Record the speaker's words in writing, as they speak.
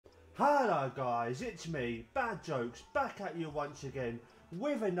Hello guys, it's me, Bad Jokes, back at you once again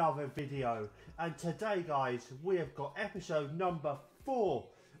with another video. And today guys, we have got episode number 4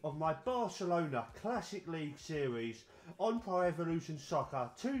 of my Barcelona Classic League series on Pro Evolution Soccer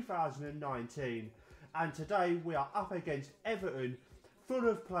 2019. And today we are up against Everton, full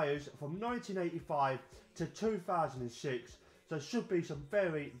of players from 1985 to 2006. So should be some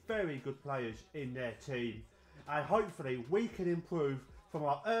very good players in their team. And hopefully we can improve from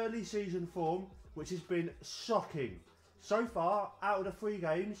our early season form, which has been shocking. So far, out of the 3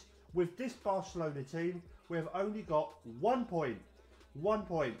 games, with this Barcelona team, we have only got 1 point. 1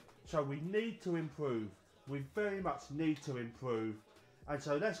 point. So we need to improve. We very much need to improve. And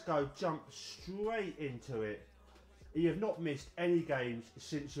so let's go jump straight into it. You have not missed any games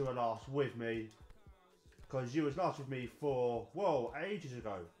since you were last with me. Because you was last with me for, whoa, ages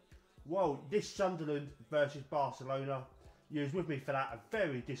ago. Whoa, this Sunderland versus Barcelona. You was with me for that, a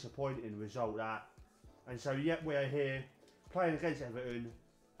very disappointing result that. And so yet we're here playing against Everton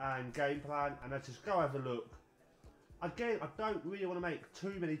and game plan, and let's just go have a look. Again, I don't really want to make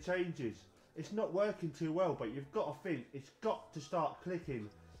too many changes. It's not working too well, but you've got to think it's got to start clicking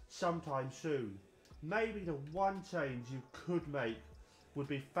sometime soon. Maybe the one change you could make would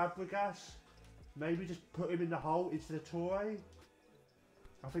be Fabregas. Maybe just put him in the hole instead of Toure.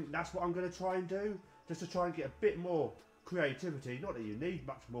 I think that's what I'm going to try and do, just to try and get a bit more creativity. Not that you need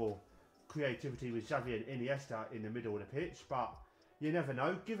much more creativity with Xavi and Iniesta in the middle of the pitch, but you never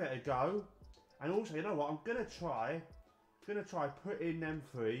know. Give it a go. And also, you know what? I'm gonna try putting them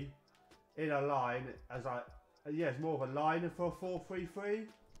 3 in a line as it's more of a line for a 4-3-3.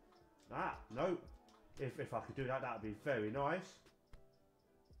 No. If I could do that, that'd be very nice.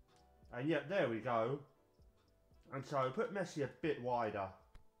 And yep, there we go. And so put Messi a bit wider.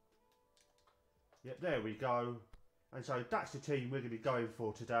 Yep, there we go. And so that's the team we're going to be going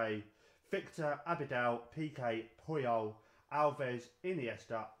for today. Victor, Abidal, Piqué, Puyol, Alves,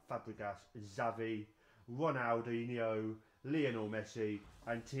 Iniesta, Fabregas, Xavi, Ronaldinho, Lionel Messi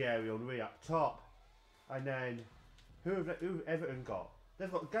and Thierry Henry up top. And then who have Everton got?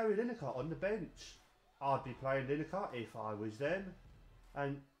 They've got Gary Lineker on the bench. I'd be playing Lineker if I was them.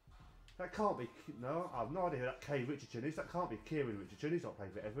 And that can't be, no, I have no idea who that Kay Richardson is. That can't be Kieran Richardson. He's not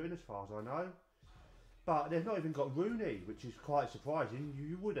playing for Everton as far as I know. But they've not even got Rooney, which is quite surprising.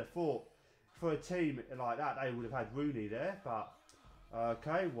 You would have thought for a team like that they would have had Rooney there, but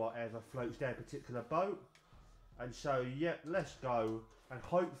okay, whatever floats their particular boat. And so, yep, let's go and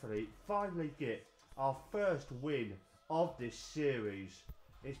hopefully finally get our first win of this series.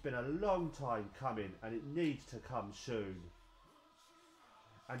 It's been a long time coming and it needs to come soon.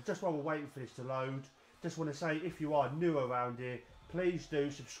 And just while we're waiting for this to load, just want to say, if you are new around here, please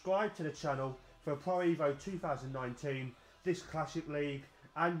do subscribe to the channel for Pro Evo 2019, this Classic League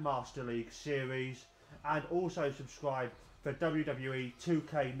and Master League series, and also subscribe for WWE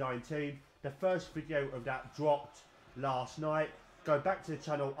 2K19. The first video of that dropped last night. Go back to the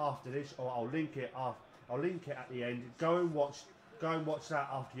channel after this, or I'll link it at the end. Go and watch that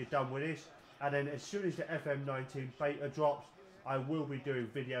after you're done with this, and then as soon as the FM19 beta drops, I will be doing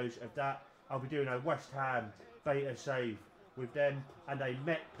videos of that. I'll be doing a West Ham beta save with them and a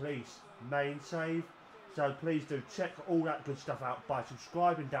Met Police main save. So please do check all that good stuff out by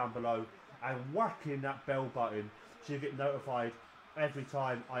subscribing down below and whacking that bell button so you get notified every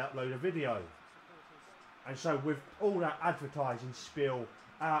time I upload a video. And so with all that advertising spiel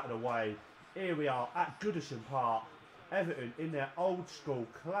out of the way, here we are at Goodison Park, Everton in their old school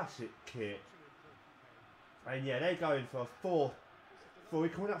classic kit. And yeah, they're going for a we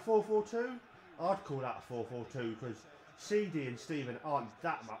call that 4-4-2? I'd call that a 4-4-2 because CD and Steven aren't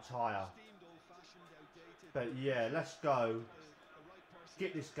that much higher. But yeah, let's go.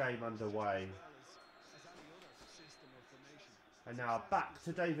 Get this game underway. And now back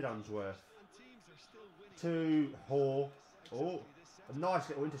to David Unsworth. To Hall. Oh, a nice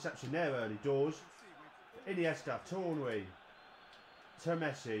little interception there early doors. Iniesta, to Henry. To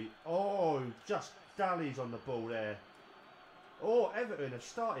Messi. Oh, just dallies on the ball there. Oh, Everton have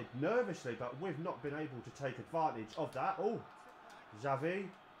started nervously, but we've not been able to take advantage of that. Oh, Xavi,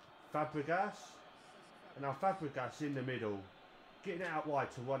 Fabregas, and now Fabregas in the middle, getting it out wide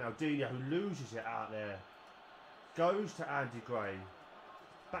to Ronaldinho, who loses it out there. Goes to Andy Gray,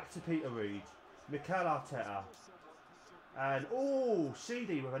 back to Peter Reid, Mikel Arteta, and oh,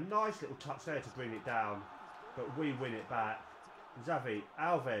 CD with a nice little touch there to bring it down, but we win it back. Xavi,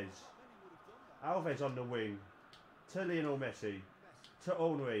 Alves on the wing. To Lionel Messi, to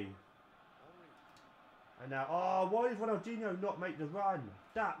Henry, and now, oh, why did Ronaldinho not make the run?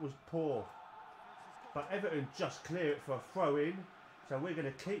 That was poor. But Everton just clear it for a throw in. So we're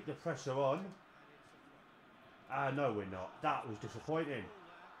going to keep the pressure on. No, we're not. That was disappointing.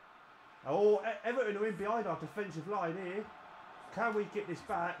 Oh, Everton are in behind our defensive line here. Can we get this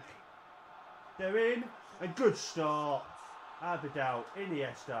back? They're in. A good start. Abidal,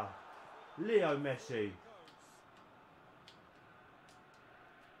 Iniesta, Leo Messi.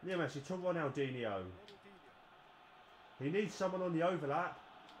 Leo Messi to Ronaldinho. He needs someone on the overlap.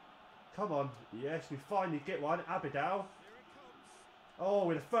 Come on. Yes, we finally get one. Abidal. Oh,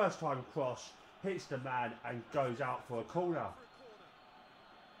 with a first time cross. Hits the man and goes out for a corner.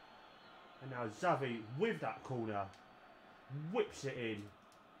 And now Xavi with that corner. Whips it in.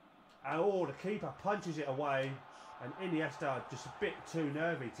 And oh, the keeper punches it away. And Iniesta just a bit too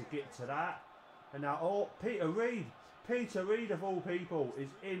nervy to get to that. And now, oh, Peter Reid. Peter Reid of all people is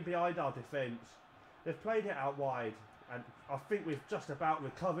in behind our defence. They've played it out wide. And I think we've just about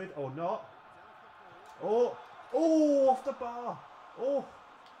recovered or not. Oh, oh, off the bar. Oh,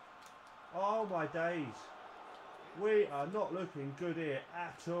 oh my days. We are not looking good here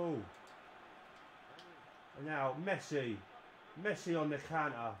at all. And now Messi. Messi on the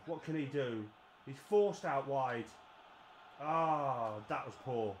counter. What can he do? He's forced out wide. Ah, that was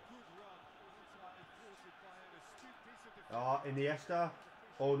poor. Ah, Iniesta.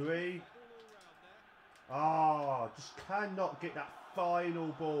 Henry. Ah, just cannot get that final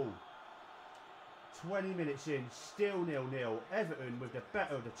ball. 20 minutes in, still 0-0. Everton with the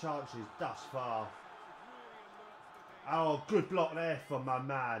better of the chances thus far. Oh, good block there from my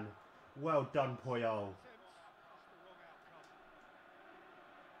man. Well done, Puyol.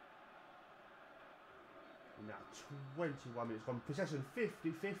 Now 21 minutes gone. Possession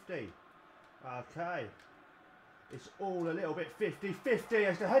 50-50. Okay. It's all a little bit 50-50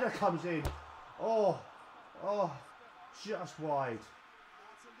 as the header comes in. Oh, oh, just wide.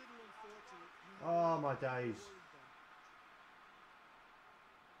 Oh, my days.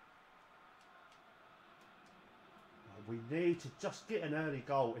 We need to just get an early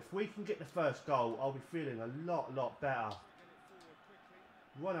goal. If we can get the first goal, I'll be feeling a lot better.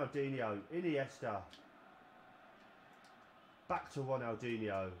 Ronaldinho, Iniesta. Back to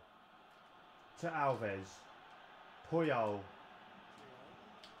Ronaldinho. To Alves. Puyol.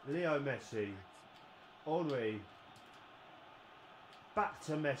 Leo Messi. Henry. Back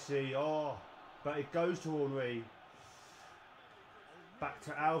to Messi. Oh, but it goes to Henry. Back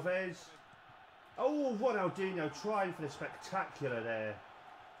to Alves. Oh, Ronaldinho trying for the spectacular there.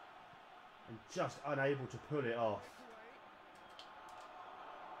 And just unable to pull it off.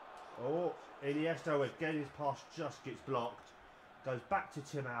 Oh, Iniesta again, his pass just gets blocked. Goes back to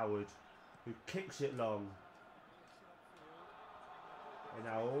Tim Howard, who kicks it long. And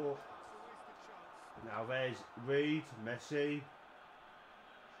now, oh, now there's Reid, Messi.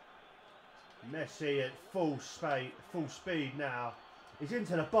 Messi at full speed now. He's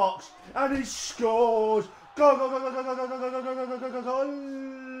into the box and he scores! Go, go, go, go, go, go, go, go, go, go, go, go, go,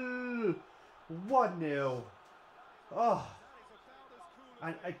 go, 1-0. Oh.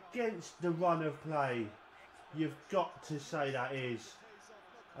 And against the run of play, you've got to say that is.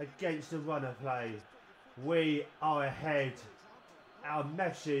 Against the run of play, we are ahead. Our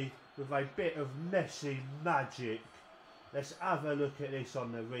Messi with a bit of Messi magic. Let's have a look at this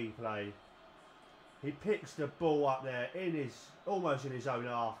on the replay. He picks the ball up there almost in his own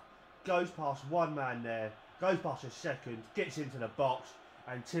half. Goes past one man there. Goes past a second. Gets into the box.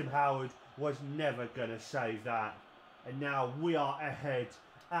 And Tim Howard was never going to save that. And now we are ahead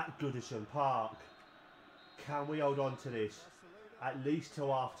at Goodison Park. Can we hold on to this? At least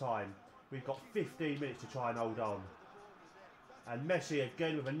till half time. We've got 15 minutes to try and hold on. And Messi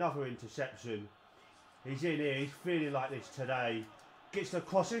again with another interception. He's in here. He's feeling like this today. Gets the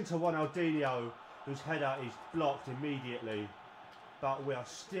cross into Ronaldinho, whose header is blocked immediately. But we are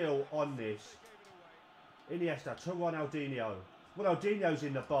still on this. Iniesta to Ronaldinho. Ronaldinho's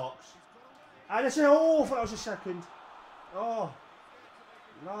in the box. And it's oh, that was a second. Oh,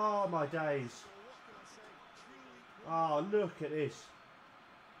 oh my days. Oh, look at this.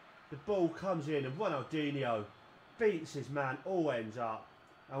 The ball comes in and Ronaldinho beats his man, all ends up.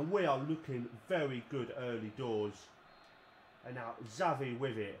 And we are looking very good early doors. And now Xavi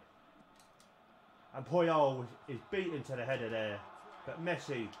with it. And Puyol is beaten to the header there. But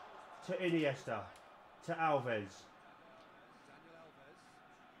Messi to Iniesta to Alves.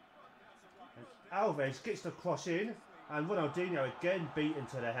 And Alves gets the cross in. And Ronaldinho again beaten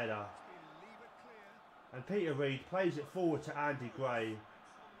to the header. And Peter Reid plays it forward to Andy Gray.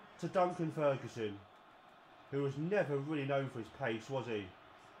 To Duncan Ferguson. Who was never really known for his pace, was he?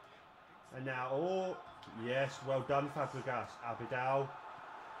 And now, oh, yes, well done Fabregas. Abidal.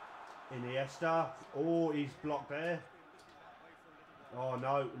 Iniesta. Oh, he's blocked there. Oh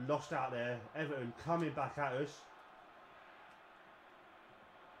no, lost out there. Everton coming back at us.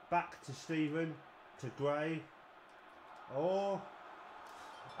 Back to Stephen, to Gray. Oh,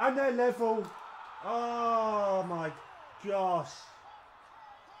 and they're level. Oh my gosh.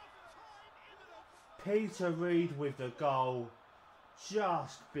 Peter Reid with the goal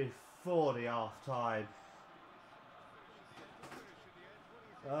just before the half time.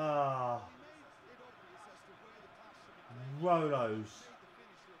 Ah, Rolos.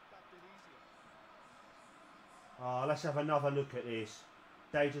 Ah, let's have another look at this.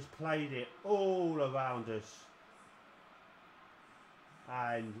 They just played it all around us.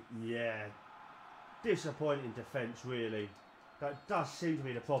 And yeah, disappointing defence really. That does seem to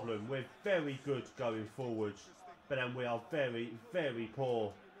be the problem. We're very good going forwards, but then we are very, very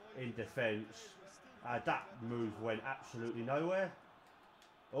poor in defence. That move went absolutely nowhere.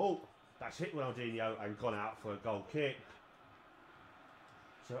 Oh, that's hit Ronaldinho and gone out for a goal kick.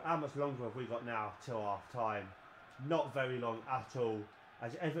 So how much longer have we got now till half time? Not very long at all,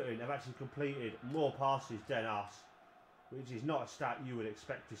 as Everton have actually completed more passes than us, which is not a stat you would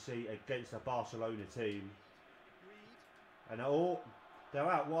expect to see against a Barcelona team. And oh, they're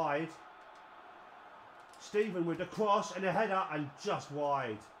out wide. Stephen with the cross and a header and just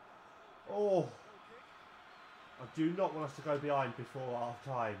wide. Oh, I do not want us to go behind before half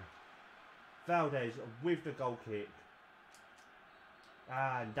time. Valdez with the goal kick.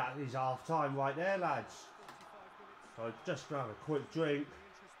 And that is half time right there, lads. So just grab a quick drink.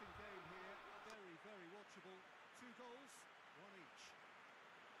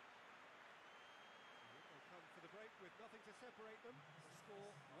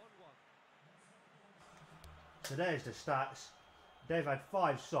 So there's the stats. They've had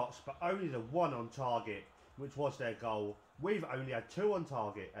 5 shots, but only the 1 on target, which was their goal. We've only had 2 on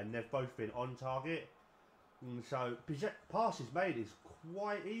target, and they've both been on target. So passes made is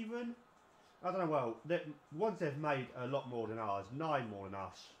quite even. I don't know. Well, ones they've made a lot more than ours, 9 more than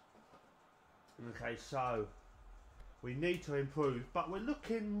us. Okay, so we need to improve, but we're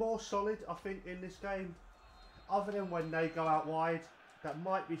looking more solid, I think, in this game. Other than when they go out wide, that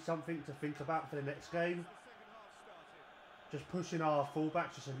might be something to think about for the next game. Just pushing our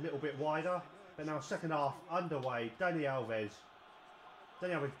fullbacks just a little bit wider. But now second half underway. Dani Alves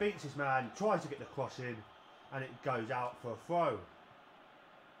beats his man, tries to get the cross in, and it goes out for a throw.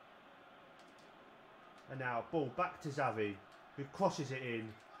 And now ball back to Xavi, who crosses it in.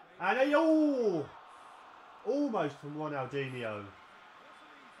 And almost from Ronaldinho.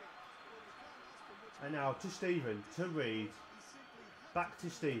 And now to Stephen, to Reid. Back to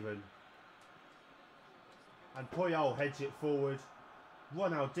Stephen. And Puyol heads it forward.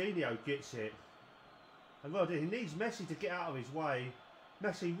 Ronaldinho gets it. And Ronaldinho, he needs Messi to get out of his way.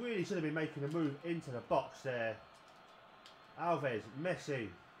 Messi really should have been making a move into the box there. Alves, Messi.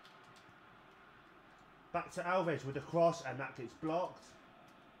 Back to Alves with the cross, and that gets blocked.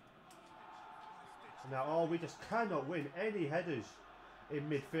 And now, oh, we just cannot win any headers in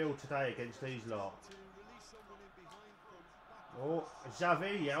midfield today against these lot. Oh,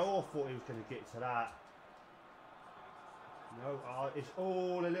 Xavi, yeah, oh, I thought he was going to get to that. No, it's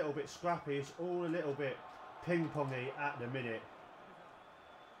all a little bit scrappy. It's all a little bit ping-pongy at the minute.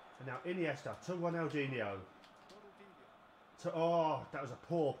 And now Iniesta to Ronaldinho. Oh, that was a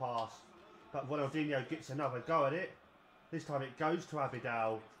poor pass. But Ronaldinho gets another go at it. This time it goes to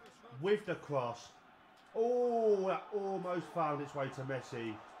Abidal with the cross. Oh, that almost found its way to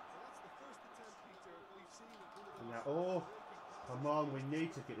Messi. And now, oh, come on, we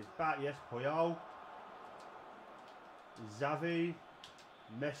need to get this back. Yes, Puyol. Xavi,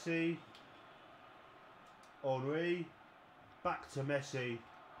 Messi, Henry, back to Messi.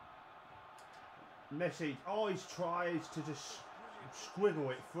 Messi, oh, he tries to just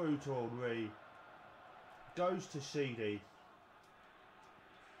squiggle it through to Henry. Goes to CD.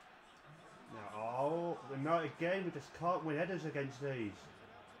 Now, oh, no, again, we just can't win headers against these.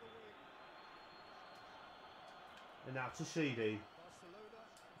 And now to CD.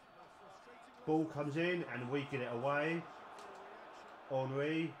 Ball comes in and we get it away.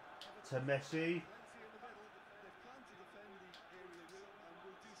 Henry to Messi.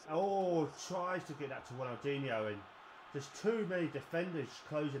 Oh, tries to get that to Ronaldinho, and there's too many defenders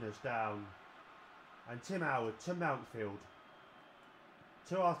closing us down. And Tim Howard to Mountfield.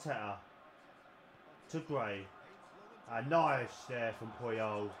 To Arteta. To Gray. Nice there from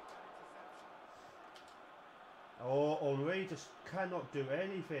Puyol. Oh, Henry just cannot do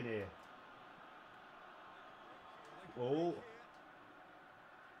anything here. Oh.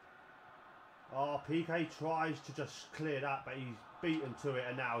 Oh, PK tries to just clear that, but he's beaten to it,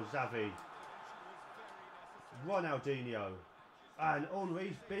 and now Xavi. Ronaldinho. And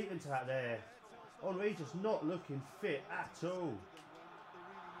Henri's beaten to that there. Henri just not looking fit at all.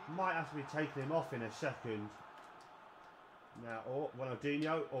 Might have to be taking him off in a second. Now,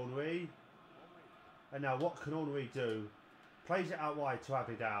 Ronaldinho, Henri. And now what can Henri do? Plays it out wide to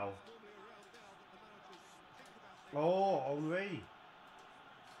Abidal. Oh, Henri.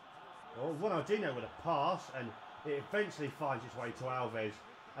 Oh, Ronaldinho with a pass, and it eventually finds its way to Alves.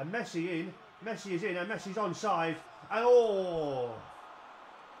 And Messi in. Messi is in, and Messi's onside. And oh!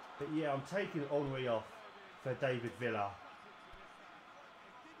 But yeah, I'm taking Henri off for David Villa.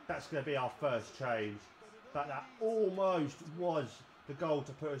 That's going to be our first change. But that almost was the goal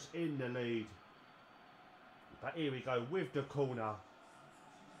to put us in the lead. But here we go with the corner.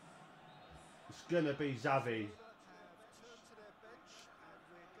 It's going to be Xavi.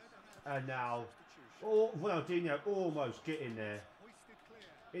 And now, oh, Ronaldinho almost getting there.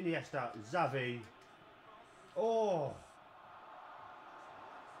 Iniesta, Xavi. Oh!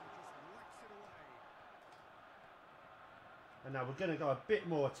 And now we're going to go a bit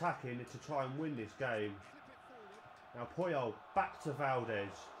more attacking to try and win this game. Now Puyol back to Valdez.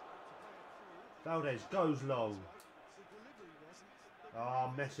 Valdez goes long.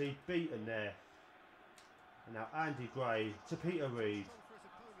 Ah, Messi beaten there. And now Andy Gray to Peter Reid.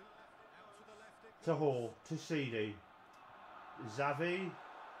 To Hall, to Seedy. Xavi.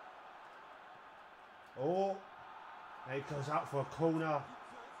 Oh, and it goes out for a corner.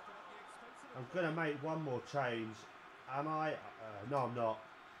 I'm going to make one more change. Am I? No, I'm not.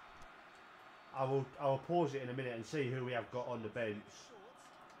 I will pause it in a minute and see who we have got on the bench.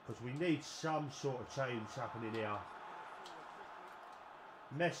 Because we need some sort of change happening here.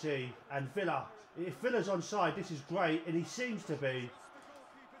 Messi and Villa. If Villa's onside, this is great, and he seems to be.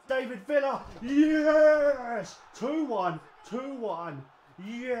 David Villa, yes! 2-1, 2-1,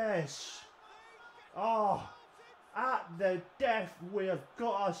 yes! Oh, at the death, we have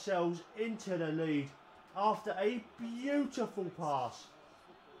got ourselves into the lead after a beautiful pass.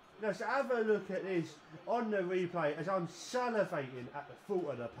 Let's have a look at this on the replay as I'm salivating at the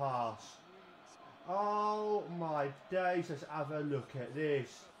thought of the pass. Oh my days, let's have a look at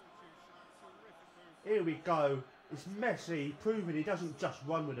this. Here we go. It's Messi proving he doesn't just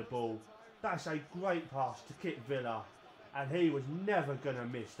run with the ball. That's a great pass to Kit Villa. And he was never going to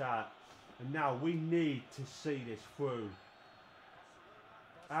miss that. And now we need to see this through.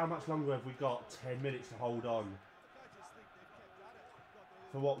 How much longer have we got? 10 minutes to hold on.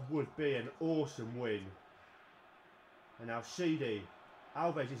 For what would be an awesome win. And now Seedy.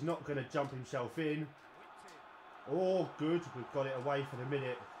 Alves is not going to jump himself in. Oh, good. We've got it away for the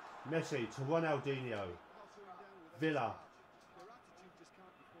minute. Messi to Ronaldinho. Villa.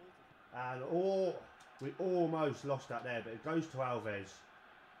 And we almost lost that there, but it goes to Alves.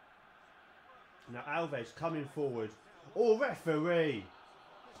 Now Alves coming forward. Oh, referee.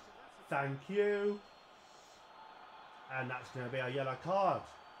 Thank you. And that's going to be a yellow card.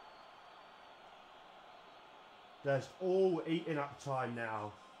 Just all eating up time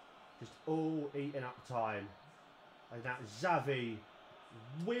now. Just all eating up time. And that Xavi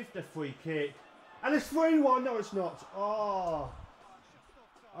with the free kick. And it's 3-1. No, it's not. Oh.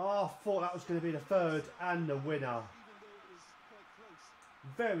 Oh, I thought that was going to be the third and the winner.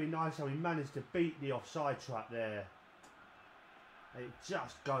 Very nice how he managed to beat the offside trap there. And it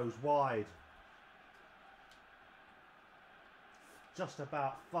just goes wide. Just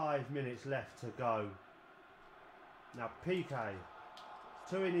about 5 minutes left to go. Now Piqué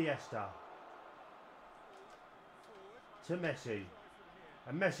to Iniesta. To Messi.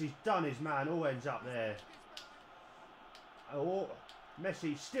 And Messi's done his man, all ends up there. Oh,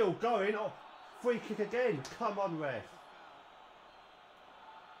 Messi still going. Oh, free kick again. Come on, ref.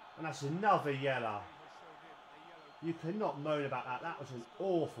 And that's another yellow. You cannot moan about that. That was an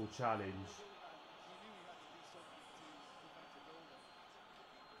awful challenge.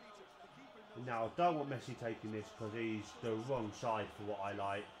 Now, I don't want Messi taking this because he's the wrong side for what I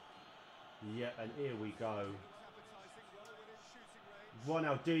like. Yep, and here we go.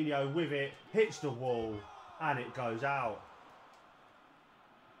 Ronaldinho with it, hits the wall, and it goes out.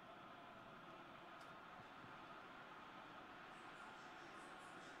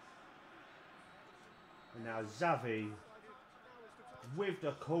 And now Xavi with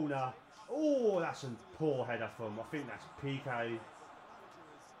the corner. Oh, that's a poor header from, I think that's Piqué.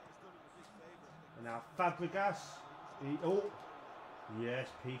 And now Fabregas. Oh, yes,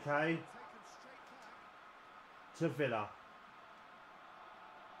 Piqué. To Villa.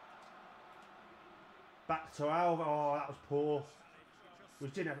 Back to Alva. Oh, that was poor. We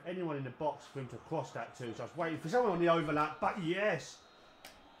didn't have anyone in the box for him to cross that to, so I was waiting for someone on the overlap. But yes,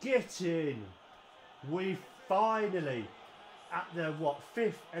 get in. We finally at the,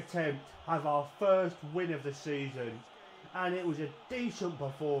 fifth attempt, have our first win of the season. And it was a decent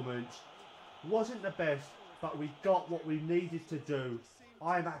performance. Wasn't the best, but we got what we needed to do.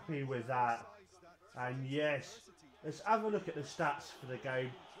 I'm happy with that. And yes, let's have a look at the stats for the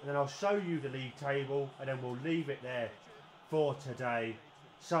game, and then I'll show you the league table, and then we'll leave it there for today.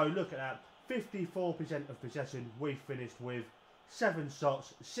 So look at that, 54% of possession we finished with, 7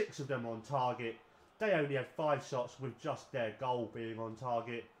 shots, 6 of them on target. They only had 5 shots with just their goal being on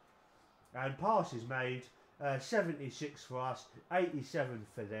target. And passes made, 76 for us, 87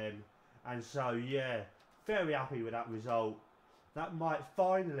 for them. And so yeah, very happy with that result. That might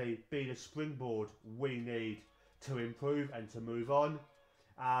finally be the springboard we need to improve and to move on.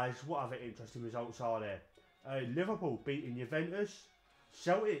 As what other interesting results are there? Liverpool beating Juventus,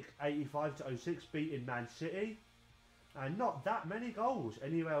 Celtic 85-06 beating Man City, and not that many goals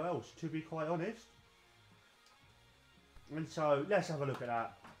anywhere else, to be quite honest. And so let's have a look at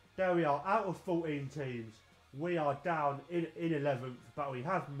that. There we are, out of 14 teams, we are down in 11th, but we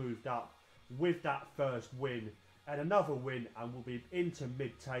have moved up with that first win and another win, and we'll be into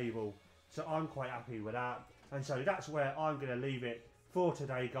mid-table. So I'm quite happy with that. And so that's where I'm going to leave it for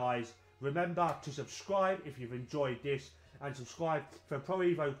today, guys. Remember to subscribe if you've enjoyed this, and subscribe for Pro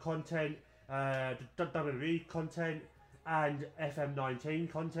Evo content, WWE content, and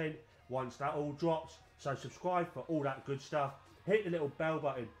FM19 content once that all drops. So subscribe for all that good stuff. Hit the little bell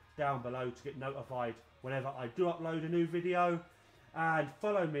button down below to get notified whenever I do upload a new video. And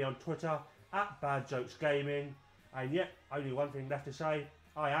follow me on Twitter at Bad Jokes Gaming. And yet, only one thing left to say.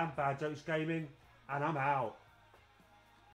 I am Bad Jokes Gaming, and I'm out.